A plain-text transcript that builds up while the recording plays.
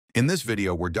In this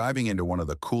video, we're diving into one of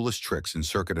the coolest tricks in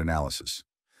circuit analysis,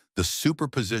 the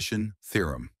superposition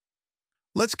theorem.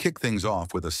 Let's kick things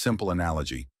off with a simple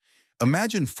analogy.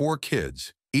 Imagine four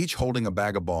kids, each holding a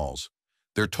bag of balls.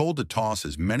 They're told to toss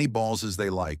as many balls as they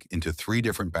like into three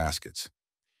different baskets.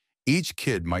 Each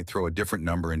kid might throw a different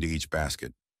number into each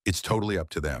basket. It's totally up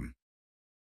to them.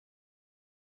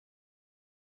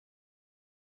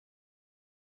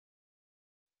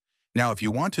 Now, if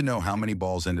you want to know how many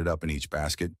balls ended up in each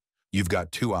basket, you've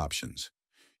got two options.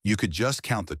 You could just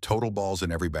count the total balls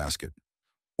in every basket,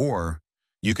 or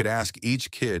you could ask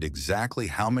each kid exactly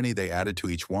how many they added to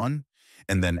each one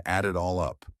and then add it all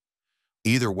up.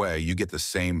 Either way, you get the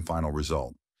same final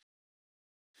result.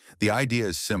 The idea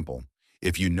is simple.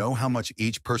 If you know how much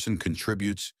each person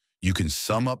contributes, you can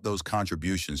sum up those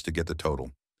contributions to get the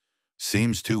total.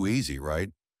 Seems too easy,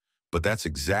 right? But that's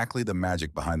exactly the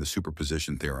magic behind the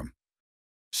superposition theorem.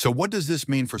 So what does this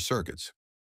mean for circuits?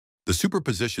 The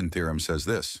superposition theorem says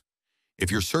this: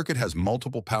 if your circuit has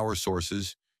multiple power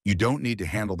sources, you don't need to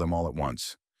handle them all at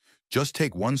once. Just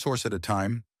take one source at a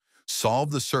time,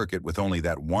 solve the circuit with only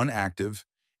that one active,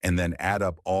 and then add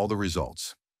up all the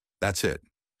results. That's it.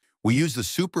 We use the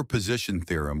superposition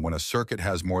theorem when a circuit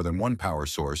has more than one power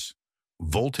source,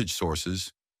 voltage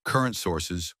sources, current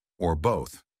sources, or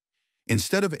both.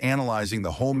 Instead of analyzing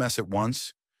the whole mess at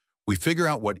once, we figure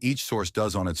out what each source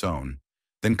does on its own,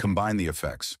 then combine the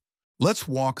effects. Let's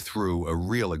walk through a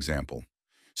real example.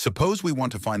 Suppose we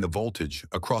want to find the voltage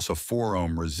across a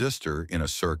 4-ohm resistor in a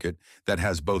circuit that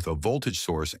has both a voltage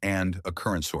source and a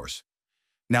current source.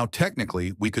 Now,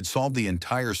 technically, we could solve the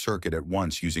entire circuit at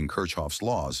once using Kirchhoff's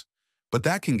laws, but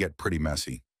that can get pretty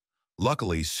messy.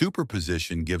 Luckily,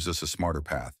 superposition gives us a smarter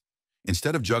path.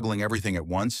 Instead of juggling everything at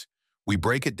once, we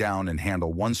break it down and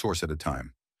handle one source at a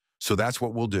time. So that's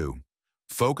what we'll do.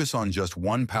 Focus on just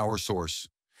one power source,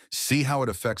 see how it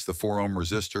affects the 4-ohm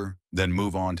resistor, then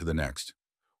move on to the next.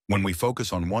 When we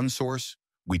focus on one source,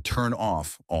 we turn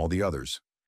off all the others.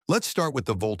 Let's start with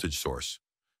the voltage source.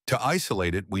 To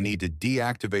isolate it, we need to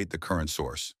deactivate the current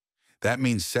source. That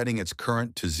means setting its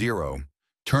current to 0,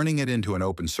 turning it into an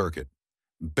open circuit.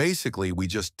 Basically, we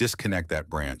just disconnect that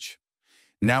branch.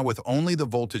 Now, with only the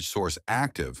voltage source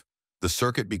active, the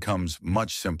circuit becomes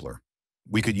much simpler.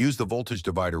 We could use the voltage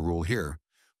divider rule here,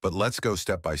 but let's go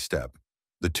step by step.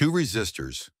 The two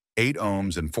resistors, 8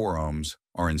 ohms and 4 ohms,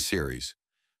 are in series.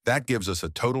 That gives us a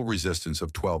total resistance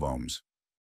of 12 ohms.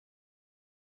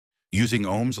 Using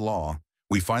Ohm's law,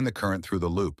 we find the current through the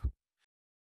loop.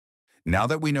 Now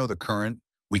that we know the current,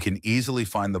 we can easily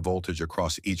find the voltage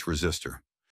across each resistor.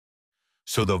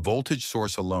 So the voltage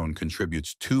source alone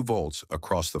contributes 2 volts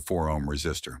across the 4-ohm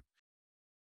resistor.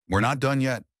 We're not done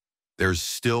yet. There's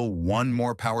still one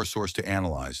more power source to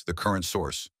analyze, the current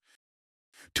source.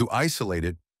 To isolate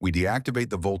it, we deactivate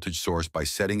the voltage source by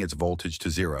setting its voltage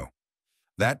to 0.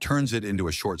 That turns it into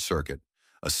a short circuit,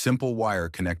 a simple wire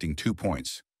connecting 2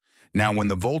 points. Now, when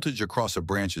the voltage across a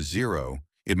branch is 0,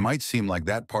 it might seem like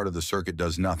that part of the circuit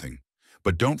does nothing.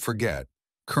 But don't forget,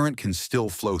 current can still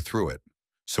flow through it.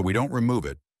 So we don't remove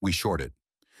it, we short it.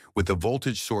 With the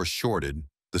voltage source shorted,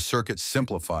 the circuit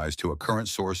simplifies to a current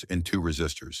source and 2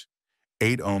 resistors,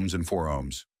 8 ohms and 4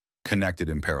 ohms, connected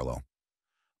in parallel.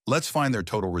 Let's find their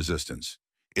total resistance.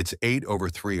 It's 8 over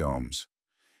 3 ohms.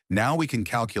 Now we can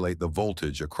calculate the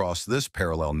voltage across this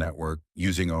parallel network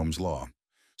using Ohm's law.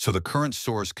 So the current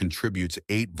source contributes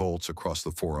 8 volts across the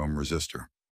 4-ohm resistor.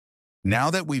 Now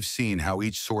that we've seen how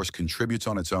each source contributes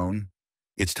on its own,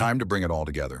 it's time to bring it all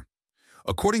together.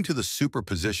 According to the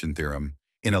superposition theorem,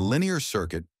 in a linear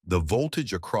circuit, the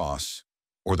voltage across,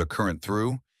 or the current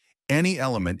through, any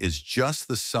element is just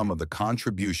the sum of the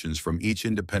contributions from each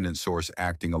independent source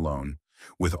acting alone,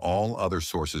 with all other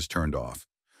sources turned off.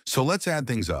 So let's add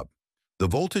things up. The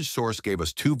voltage source gave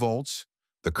us 2 volts,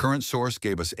 the current source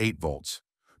gave us 8 volts.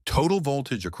 Total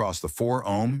voltage across the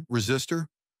 4-ohm resistor,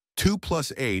 2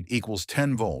 plus 8 equals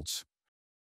 10 volts.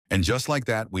 And just like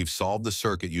that, we've solved the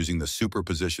circuit using the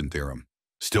superposition theorem.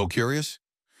 Still curious?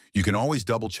 You can always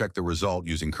double-check the result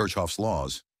using Kirchhoff's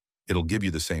laws. It'll give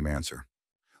you the same answer.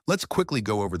 Let's quickly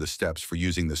go over the steps for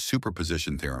using the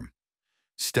superposition theorem.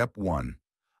 Step 1.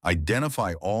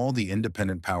 Identify all the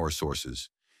independent power sources.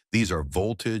 These are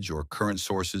voltage or current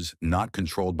sources not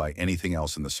controlled by anything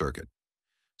else in the circuit.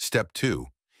 Step 2.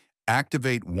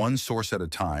 Activate one source at a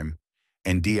time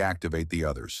and deactivate the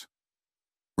others.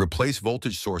 Replace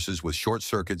voltage sources with short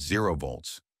circuits 0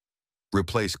 volts.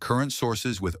 Replace current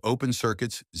sources with open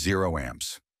circuits 0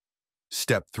 amps.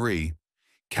 Step 3.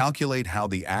 Calculate how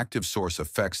the active source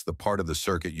affects the part of the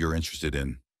circuit you're interested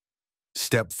in.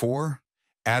 Step 4.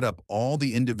 Add up all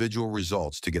the individual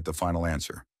results to get the final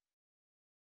answer.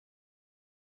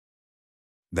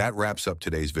 That wraps up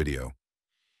today's video.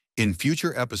 In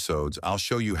future episodes, I'll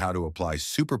show you how to apply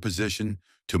superposition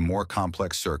to more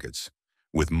complex circuits,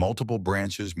 with multiple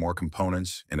branches, more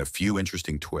components, and a few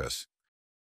interesting twists.